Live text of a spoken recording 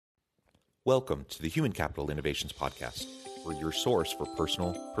Welcome to the Human Capital Innovations Podcast. We're your source for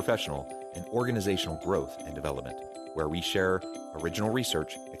personal, professional, and organizational growth and development, where we share original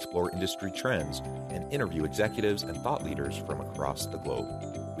research, explore industry trends, and interview executives and thought leaders from across the globe.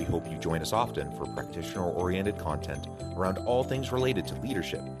 We hope you join us often for practitioner-oriented content around all things related to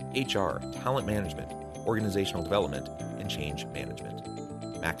leadership, HR, talent management, organizational development, and change management.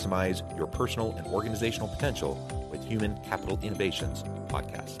 Maximize your personal and organizational potential with Human Capital Innovations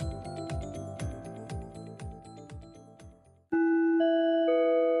Podcast.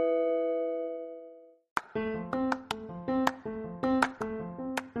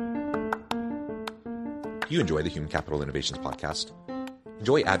 If you enjoy the Human Capital Innovations Podcast,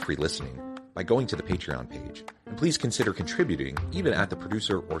 enjoy ad-free listening by going to the Patreon page, and please consider contributing even at the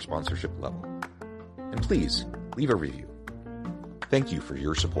producer or sponsorship level. And please leave a review. Thank you for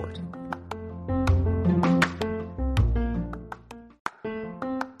your support.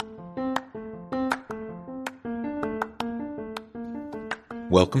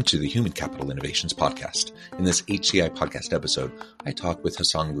 Welcome to the Human Capital Innovations Podcast. In this HCI podcast episode, I talk with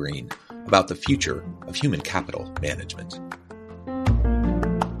Hason Greene about the future of human capital management.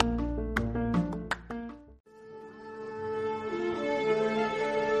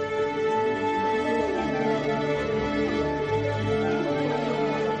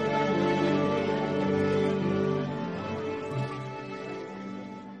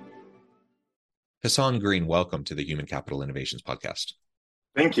 Hason Greene, welcome to the Human Capital Innovations Podcast.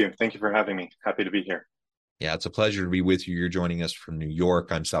 Thank you. Thank you for having me. Happy to be here. Yeah, it's a pleasure to be with you. You're joining us from New York.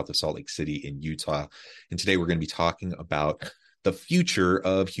 I'm south of Salt Lake City in Utah. And today we're going to be talking about the future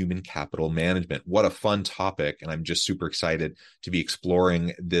of human capital management. What a fun topic. And I'm just super excited to be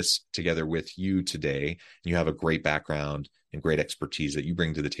exploring this together with you today. You have a great background and great expertise that you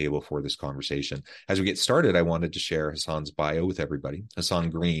bring to the table for this conversation. As we get started, I wanted to share Hason's bio with everybody. Hason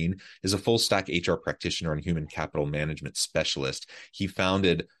Greene is a full stack HR practitioner and human capital management specialist. He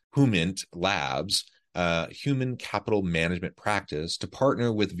founded Humint Labs, human capital management practice, to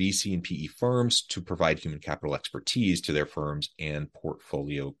partner with VC and PE firms to provide human capital expertise to their firms and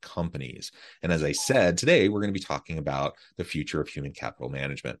portfolio companies. And as I said, today we're going to be talking about the future of human capital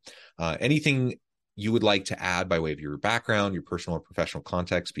management. Anything you would like to add by way of your background, your personal or professional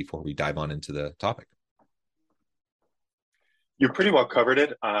context before we dive on into the topic? You pretty well covered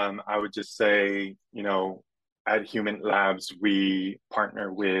it. I would just say, at Humint Labs, we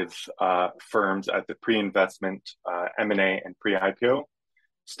partner with firms at the pre-investment, M&A, and pre-IPO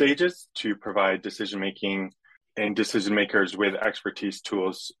stages to provide decision-making and decision makers with expertise,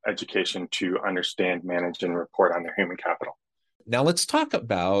 tools, education to understand, manage, and report on their human capital. Now let's talk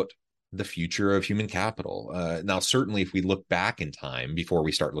about the future of human capital. Now, certainly, if we look back in time before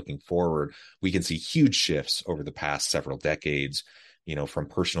we start looking forward, we can see huge shifts over the past several decades, from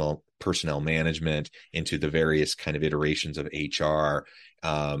personnel management into the various kind of iterations of HR.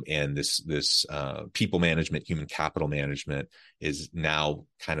 And this people management, human capital management is now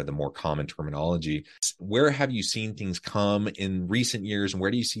kind of the more common terminology. Where have you seen things come in recent years, and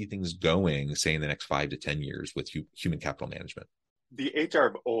where do you see things going, say, in the next 5 to 10 years with human capital management? The HR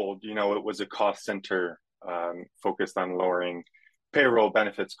of old, it was a cost center focused on lowering payroll,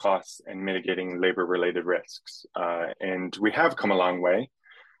 benefits costs, and mitigating labor-related risks. And we have come a long way,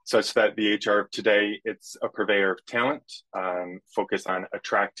 such that the HR of today, it's a purveyor of talent, focused on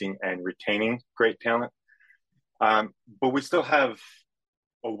attracting and retaining great talent. But we still have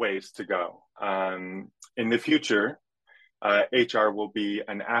a ways to go. In the future, HR will be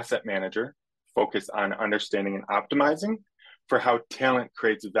an asset manager focused on understanding and optimizing for how talent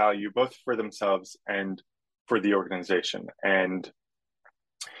creates value, both for themselves and for the organization. And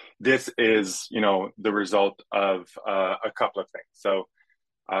this is, the result of a couple of things. So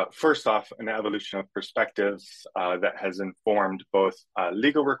first off, an evolution of perspectives that has informed both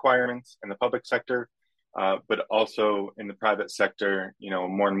legal requirements in the public sector, but also in the private sector.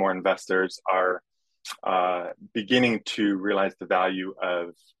 More and more investors are beginning to realize the value of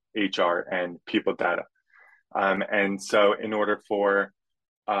HR and people data. And so in order for,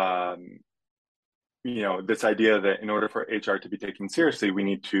 this idea that in order for HR to be taken seriously, we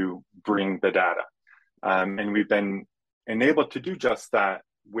need to bring the data. And we've been enabled to do just that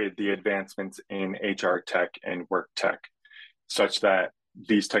with the advancements in HR tech and work tech, such that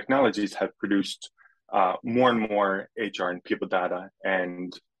these technologies have produced more and more HR and people data.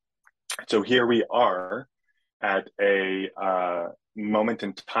 And so here we are at a moment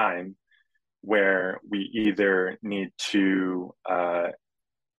in time where we either need to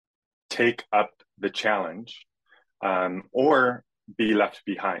take up the challenge or be left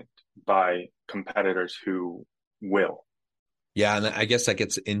behind by competitors who will. Yeah, and I guess that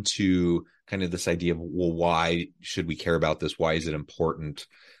gets into kind of this idea of, well, why should we care about this? Why is it important?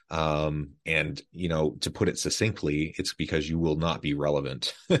 And to put it succinctly, it's because you will not be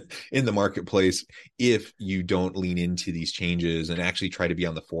relevant in the marketplace if you don't lean into these changes and actually try to be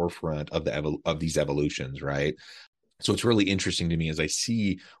on the forefront of of these evolutions, right? So it's really interesting to me as I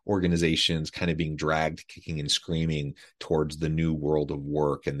see organizations kind of being dragged kicking and screaming towards the new world of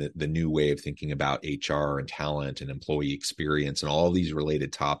work and the new way of thinking about HR and talent and employee experience and all of these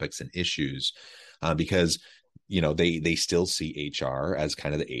related topics and issues, because they still see HR as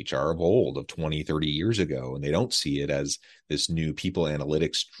kind of the HR of old, of 20, 30 years ago, and they don't see it as this new people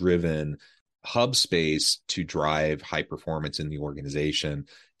analytics driven hub space to drive high performance in the organization,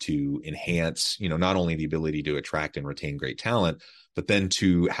 to enhance, not only the ability to attract and retain great talent, but then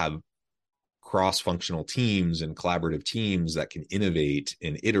to have cross-functional teams and collaborative teams that can innovate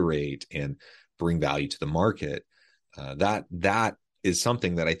and iterate and bring value to the market. That is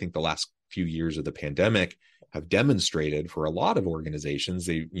something that I think the last few years of the pandemic have demonstrated for a lot of organizations.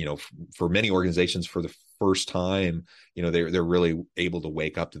 They, for many organizations, for the first time, they're really able to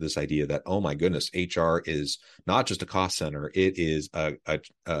wake up to this idea that, oh my goodness, HR is not just a cost center; it is a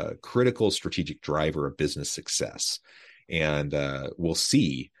critical strategic driver of business success. And we'll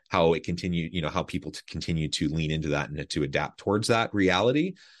see how it continue, how people continue to lean into that and to adapt towards that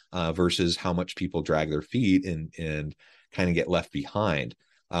reality, versus how much people drag their feet and kind of get left behind.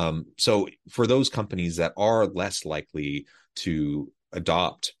 So for those companies that are less likely to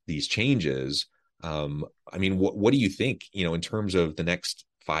adopt these changes, I mean, what do you think, in terms of the next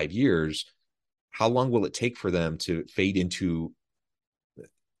 5 years, how long will it take for them to fade into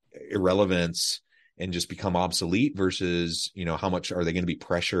irrelevance and just become obsolete versus, how much are they going to be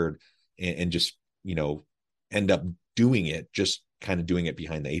pressured and just, end up doing it, just kind of doing it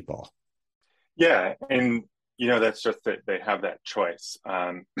behind the eight ball? Yeah, and that's just that they have that choice.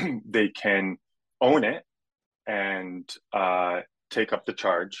 They can own it and take up the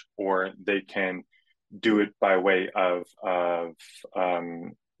charge, or they can do it by way of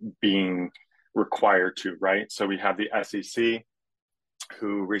being required to, right? So we have the SEC,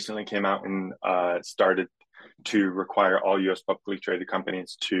 who recently came out and started to require all U.S. publicly traded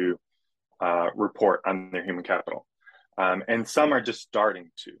companies to report on their human capital. And some are just starting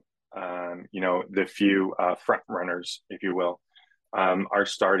to. The few front runners, if you will, are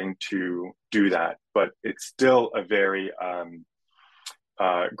starting to do that, but it's still a very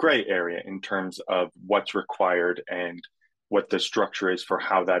gray area in terms of what's required and what the structure is for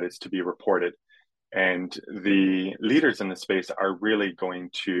how that is to be reported. And the leaders in the space are really going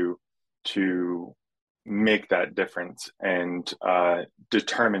to make that difference and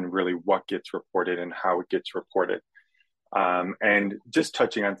determine really what gets reported and how it gets reported. And just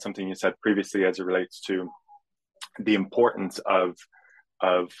touching on something you said previously as it relates to the importance of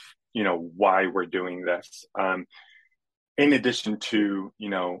why we're doing this. In addition to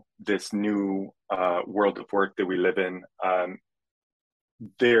this new world of work that we live in,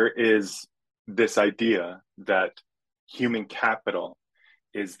 there is this idea that human capital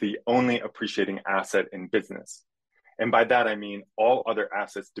is the only appreciating asset in business. And by that, I mean all other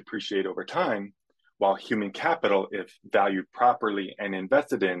assets depreciate over time, while human capital, if valued properly and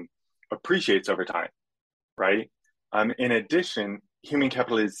invested in, appreciates over time, right? In addition, human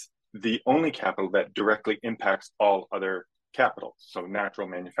capital is the only capital that directly impacts all other capital, so natural,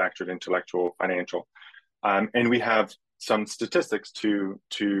 manufactured, intellectual, financial. And we have some statistics to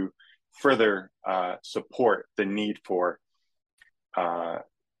further support the need for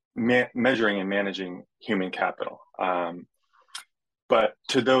measuring and managing human capital. But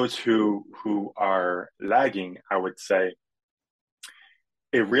to those who are lagging, I would say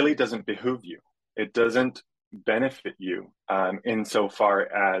it really doesn't behoove you. It doesn't benefit you insofar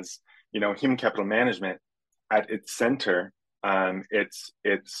as human capital management at its center. It's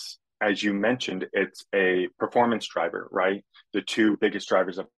as you mentioned, it's a performance driver, right? The two biggest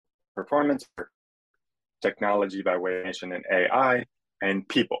drivers of performance are technology by way of innovation and AI, and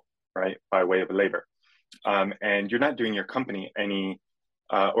people, right, by way of labor. And you're not doing your company any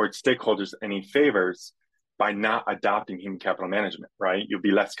or its stakeholders any favors by not adopting human capital management, right? You'll be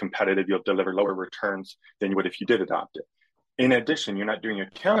less competitive. You'll deliver lower returns than you would if you did adopt it. In addition, you're not doing your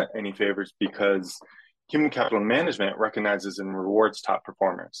talent any favors because human capital management recognizes and rewards top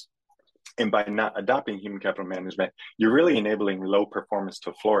performers. And by not adopting human capital management, you're really enabling low performance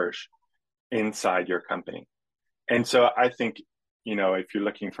to flourish inside your company. And so I think, if you're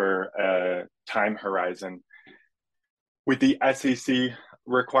looking for a time horizon, with the SEC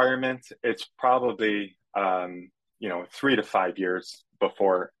requirements, it's probably 3 to 5 years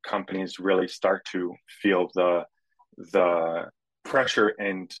before companies really start to feel the pressure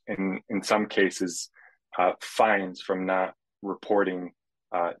and in some cases fines from not reporting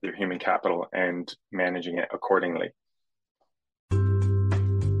their human capital and managing it accordingly.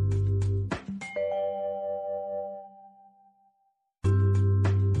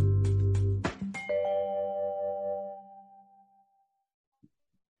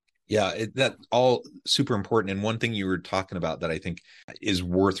 Yeah, that all super important. And one thing you were talking about that I think is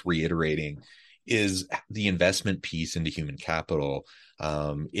worth reiterating is the investment piece into human capital.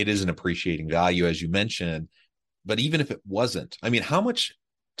 It is an appreciating value, as you mentioned, but even if it wasn't, I mean, how much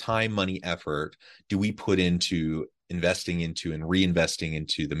time, money, effort do we put into investing into and reinvesting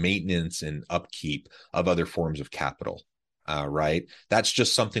into the maintenance and upkeep of other forms of capital? Right. That's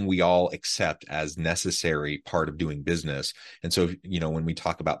just something we all accept as necessary part of doing business. And so, when we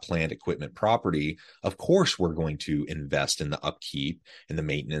talk about plant, equipment, property, of course, we're going to invest in the upkeep, in the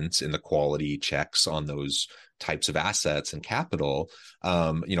maintenance, in the quality checks on those types of assets and capital.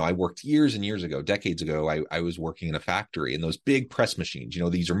 I worked years and years ago, decades ago, I was working in a factory, and those big press machines,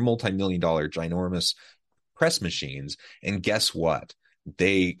 these are multi-million-dollar ginormous press machines. And guess what?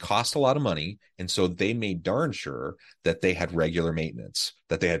 They cost a lot of money. And so they made darn sure that they had regular maintenance,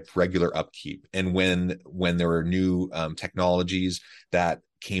 that they had regular upkeep. And when there were new technologies that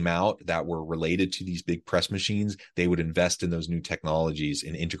came out that were related to these big press machines, they would invest in those new technologies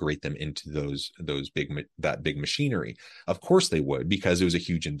and integrate them into that big machinery. Of course they would, because it was a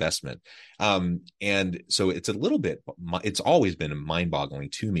huge investment. And so it's always been mind-boggling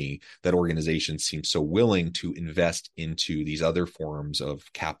to me that organizations seem so willing to invest into these other forms of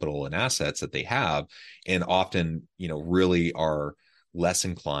capital and assets that they have, and often, really are less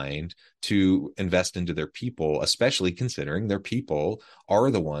inclined to invest into their people, especially considering their people are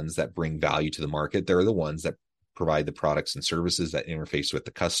the ones that bring value to the market. They're the ones that provide the products and services that interface with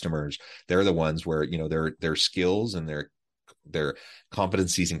the customers. They're the ones where, their skills and their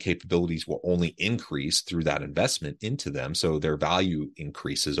competencies and capabilities will only increase through that investment into them. So their value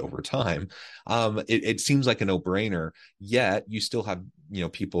increases over time. It seems like a no-brainer, yet you still have,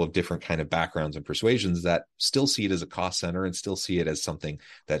 people of different kind of backgrounds and persuasions that still see it as a cost center and still see it as something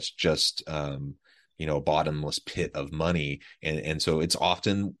that's just, a bottomless pit of money. And so it's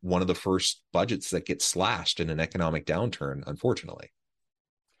often one of the first budgets that gets slashed in an economic downturn, unfortunately.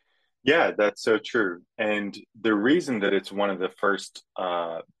 Yeah, that's so true. And the reason that it's one of the first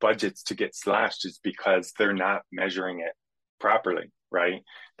budgets to get slashed is because they're not measuring it properly, right?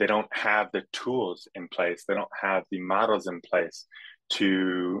 They don't have the tools in place, they don't have the models in place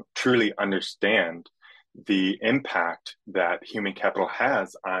to truly understand the impact that human capital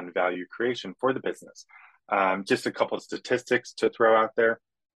has on value creation for the business. Just a couple of statistics to throw out there.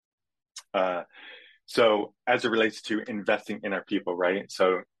 So as it relates to investing in our people, right?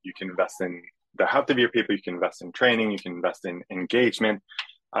 So you can invest in the health of your people, you can invest in training, you can invest in engagement.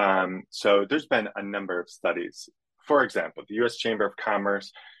 So there's been a number of studies. For example, the U.S. Chamber of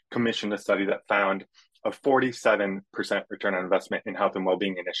Commerce commissioned a study that found a 47% return on investment in health and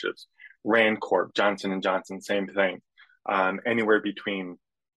well-being initiatives. Rand Corp, Johnson & Johnson, same thing. Anywhere between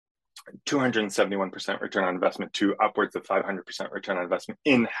 271% return on investment to upwards of 500% return on investment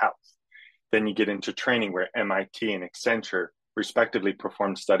in health. Then you get into training, where MIT and Accenture respectively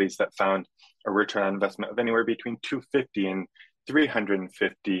performed studies that found a return on investment of anywhere between 250 and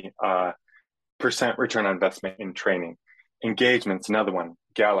 350% return on investment in training. Engagement's another one.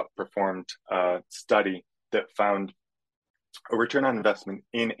 Gallup performed a study that found a return on investment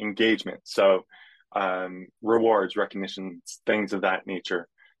in engagement. So rewards, recognitions, things of that nature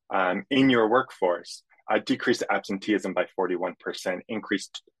in your workforce. Decreased absenteeism by 41%,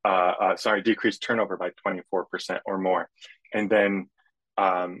 decreased turnover by 24% or more. And then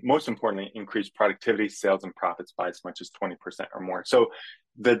most importantly, increased productivity, sales, and profits by as much as 20% or more. So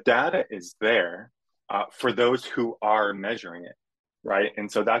the data is there for those who are measuring it, right? And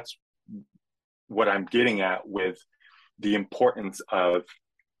so that's what I'm getting at with the importance of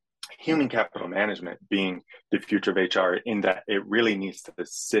human capital management being the future of HR, in that it really needs to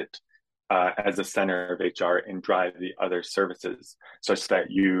sit as a center of HR and drive the other services, such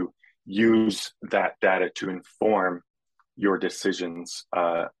that you use that data to inform your decisions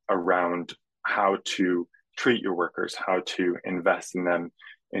around how to treat your workers, how to invest in them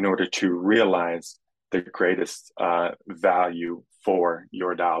in order to realize the greatest value for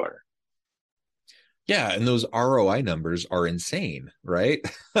your dollar. Yeah, and those ROI numbers are insane, right?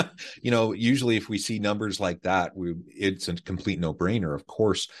 Usually if we see numbers like that, it's a complete no-brainer. Of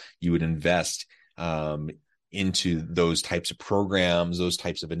course, you would invest into those types of programs, those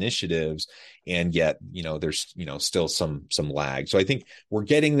types of initiatives, and yet there's still some lag. So I think we're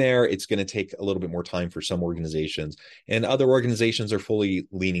getting there. It's going to take a little bit more time for some organizations, and other organizations are fully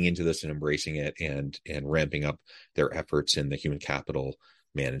leaning into this and embracing it and ramping up their efforts in the human capital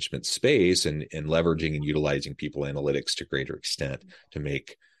management space and leveraging and utilizing people analytics to greater extent to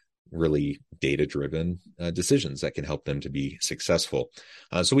make really data-driven decisions that can help them to be successful.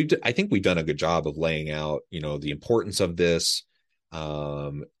 So I think we've done a good job of laying out, the importance of this,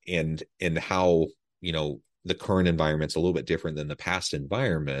 and how the current environment's a little bit different than the past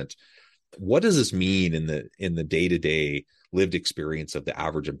environment. What does this mean in the day-to-day lived experience of the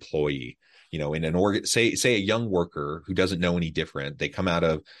average employee? In an say a young worker who doesn't know any different, they come out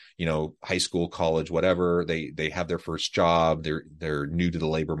of high school, college, whatever, they have their first job, they're new to the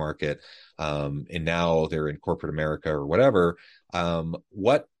labor market, and now they're in corporate America or whatever.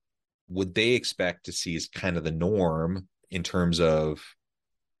 What would they expect to see as kind of the norm in terms of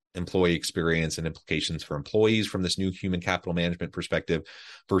employee experience and implications for employees from this new human capital management perspective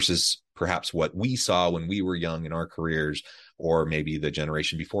versus perhaps what we saw when we were young in our careers, or maybe the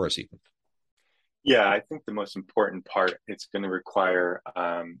generation before us even? Yeah, I think the most important part, it's going to require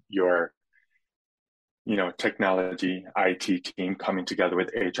your technology IT team coming together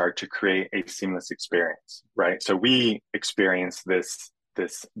with HR to create a seamless experience, right? So we experience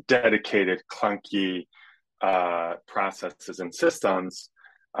this dedicated clunky processes and systems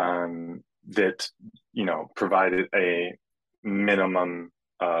that provided a minimum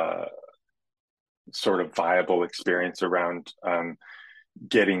sort of viable experience around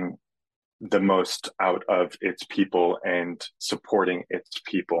getting the most out of its people and supporting its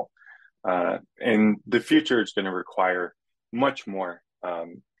people. And the future is going to require much more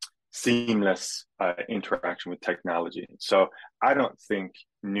seamless interaction with technology. So I don't think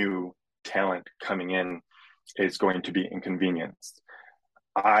new talent coming in is going to be inconvenienced.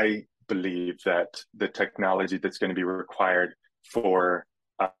 I believe that the technology that's going to be required for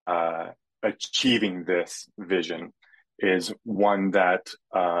achieving this vision is one that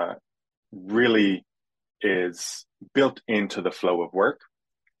really is built into the flow of work,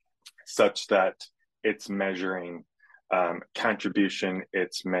 such that it's measuring contribution,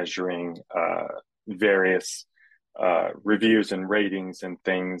 it's measuring various reviews and ratings and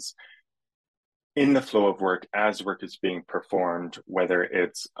things in the flow of work as work is being performed, whether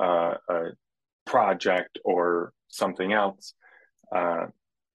it's a project or something else.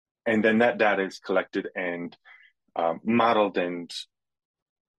 And then that data is collected and modeled and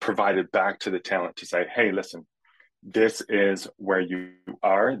provided back to the talent to say, hey, listen, this is where you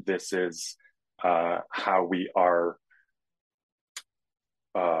are. This is how we are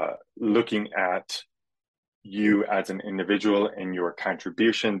looking at you as an individual and your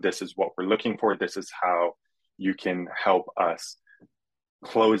contribution. This is what we're looking for. This is how you can help us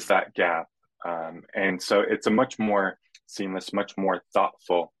close that gap. And so it's a much more seamless, much more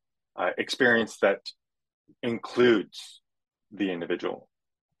thoughtful experience that includes the individual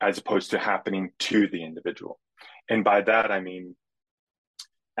as opposed to happening to the individual. And by that, I mean,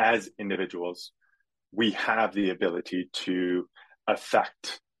 as individuals, we have the ability to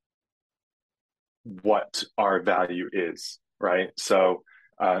affect what our value is, right? So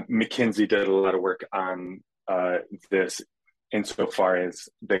McKinsey did a lot of work on this insofar as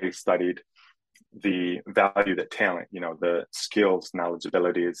they studied the value that talent, the skills, knowledge,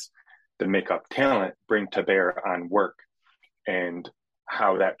 abilities that make up talent bring to bear on work, and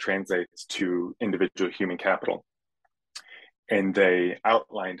how that translates to individual human capital. And they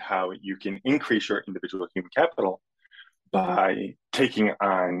outlined how you can increase your individual human capital by taking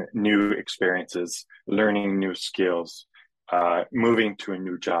on new experiences, learning new skills, moving to a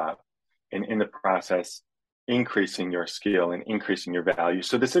new job, and in the process, increasing your skill and increasing your value.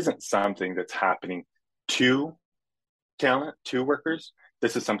 So this isn't something that's happening to talent, to workers.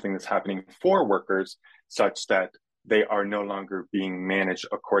 This is something that's happening for workers, such that they are no longer being managed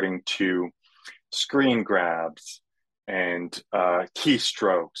according to screen grabs and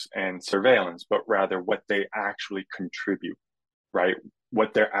keystrokes and surveillance, but rather what they actually contribute, right?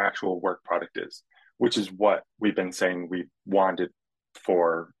 What their actual work product is, which is what we've been saying we wanted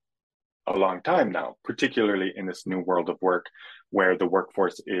for a long time now, particularly in this new world of work where the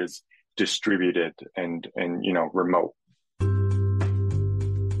workforce is distributed and remote.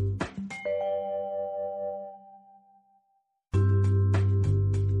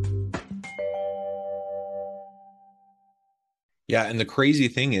 Yeah, and the crazy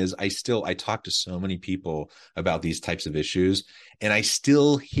thing is I talk to so many people about these types of issues, and I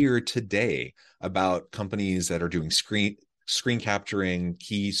still hear today about companies that are doing screen capturing,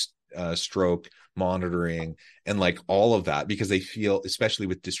 stroke monitoring and like all of that, because they feel, especially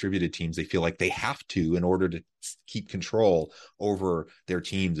with distributed teams, they feel like they have to in order to keep control over their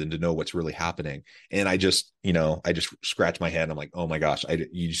teams and to know what's really happening. And I just scratch my head. I'm like, oh my gosh,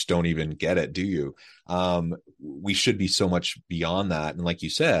 you just don't even get it, do you? We should be so much beyond that. And like you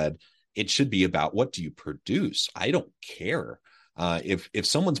said, it should be about, what do you produce? I don't care. If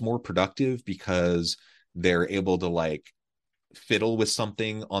someone's more productive because they're able to like fiddle with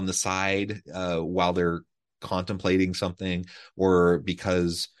something on the side while they're contemplating something, or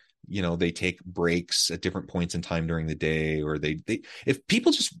because they take breaks at different points in time during the day, or they if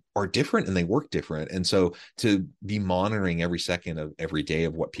people just are different and they work different, and so to be monitoring every second of every day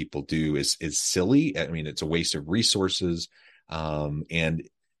of what people do is silly. I mean, it's a waste of resources. And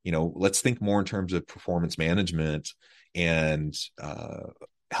let's think more in terms of performance management and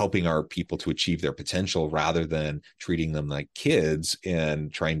helping our people to achieve their potential, rather than treating them like kids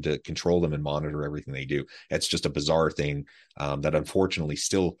and trying to control them and monitor everything they do. It's just a bizarre thing that unfortunately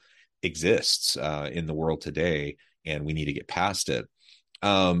still exists in the world today, and we need to get past it.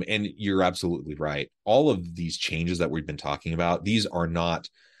 And you're absolutely right. All of these changes that we've been talking about, these are not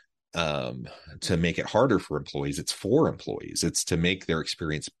to make it harder for employees. It's for employees. It's to make their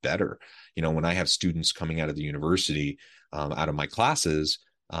experience better. When I have students coming out of the university, out of my classes,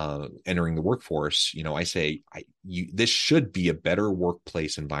 entering the workforce, I say, this should be a better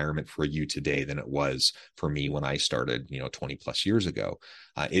workplace environment for you today than it was for me when I started, 20 plus years ago.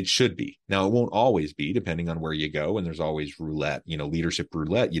 It should be. Now, it won't always be, depending on where you go. And there's always roulette, leadership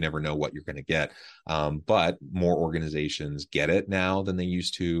roulette. You never know what you're going to get. But more organizations get it now than they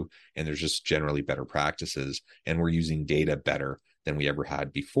used to. And there's just generally better practices. And we're using data better than we ever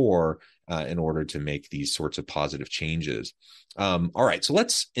had before in order to make these sorts of positive changes. All right, so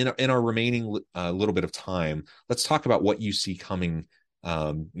let's in our remaining little bit of time, let's talk about what you see coming.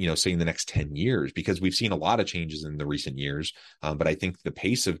 Say in the next 10 years, because we've seen a lot of changes in the recent years, but I think the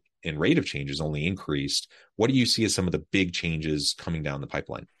pace of and rate of change has only increased. What do you see as some of the big changes coming down the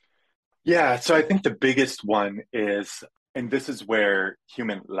pipeline? Yeah, so I think the biggest one is, and this is where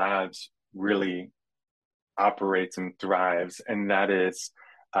Human Labs really operates and thrives, and that is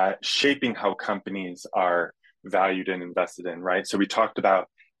shaping how companies are valued and invested in, right? So we talked about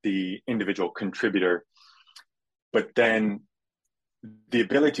the individual contributor, but then the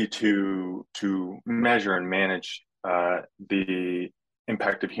ability to measure and manage the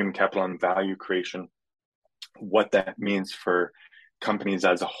impact of human capital on value creation, what that means for companies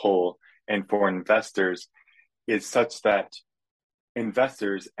as a whole and for investors, is such that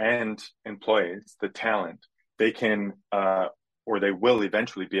investors and employees, the talent, they can or they will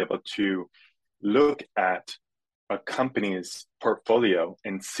eventually be able to look at a company's portfolio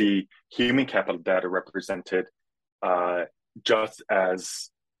and see human capital data represented just as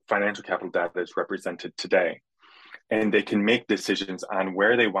financial capital data is represented today. And they can make decisions on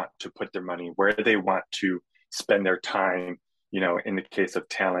where they want to put their money, where they want to spend their time, in the case of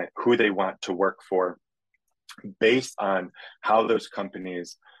talent, who they want to work for, based on how those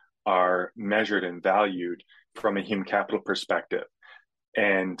companies are measured and valued from a human capital perspective.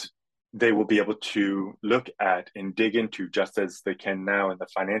 And they will be able to look at and dig into, just as they can now in the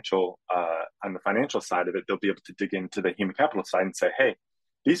financial on the financial side of it, they'll be able to dig into the human capital side and say, hey,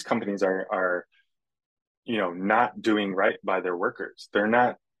 these companies are not doing right by their workers. They're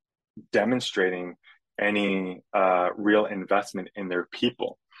not demonstrating any real investment in their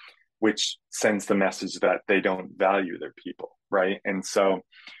people, which sends the message that they don't value their people, right? And so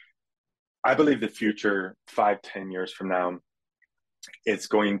I believe the future 5-10 years from now, it's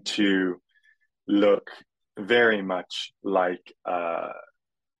going to look very much like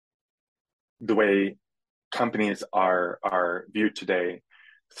the way companies are viewed today,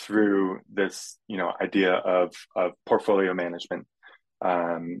 through this idea of portfolio management,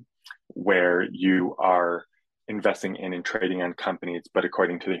 where you are investing in and trading on companies, but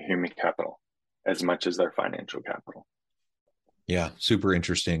according to the human capital as much as their financial capital. Yeah, super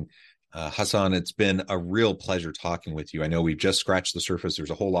interesting. Hason, it's been a real pleasure talking with you. I know we've just scratched the surface. There's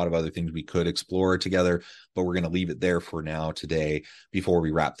a whole lot of other things we could explore together, but we're going to leave it there for now today. Before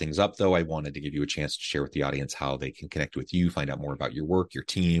we wrap things up, though, I wanted to give you a chance to share with the audience how they can connect with you, find out more about your work, your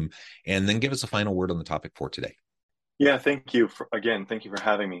team, and then give us a final word on the topic for today. Yeah, thank you thank you for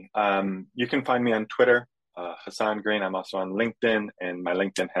having me. You can find me on Twitter, Hason Greene. I'm also on LinkedIn, and my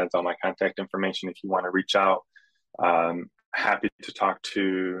LinkedIn has all my contact information if you want to reach out. Happy to talk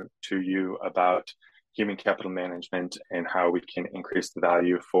to you about human capital management and how we can increase the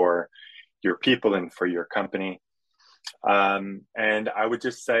value for your people and for your company. And I would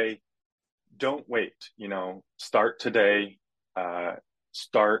just say, don't wait. Start today.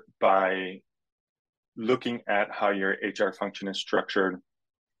 start by looking at how your HR function is structured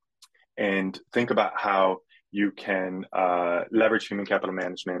and think about how you can leverage human capital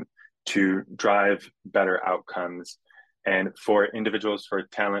management to drive better outcomes. And for individuals, for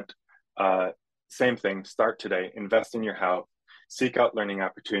talent, same thing, start today, invest in your health, seek out learning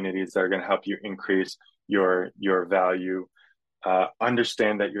opportunities that are going to help you increase your value.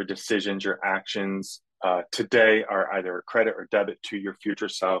 Understand that your decisions, your actions today are either a credit or debit to your future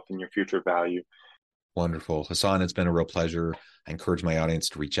self and your future value. Wonderful. Hason, it's been a real pleasure. I encourage my audience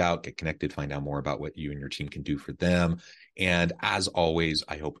to reach out, get connected, find out more about what you and your team can do for them. And as always,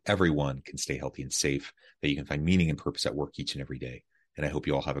 I hope everyone can stay healthy and safe, that you can find meaning and purpose at work each and every day. And I hope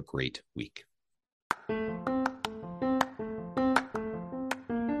you all have a great week. Do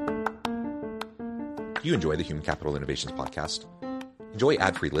you enjoy the Human Capital Innovations podcast? Enjoy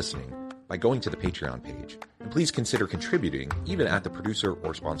ad-free listening by going to the Patreon page. And please consider contributing even at the producer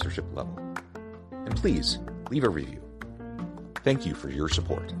or sponsorship level. And please leave a review. Thank you for your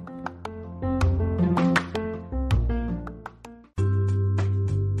support.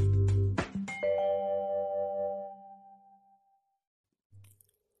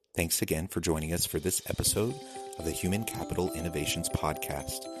 Thanks again for joining us for this episode of the Human Capital Innovations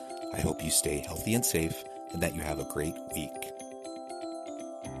Podcast. I hope you stay healthy and safe and that you have a great week.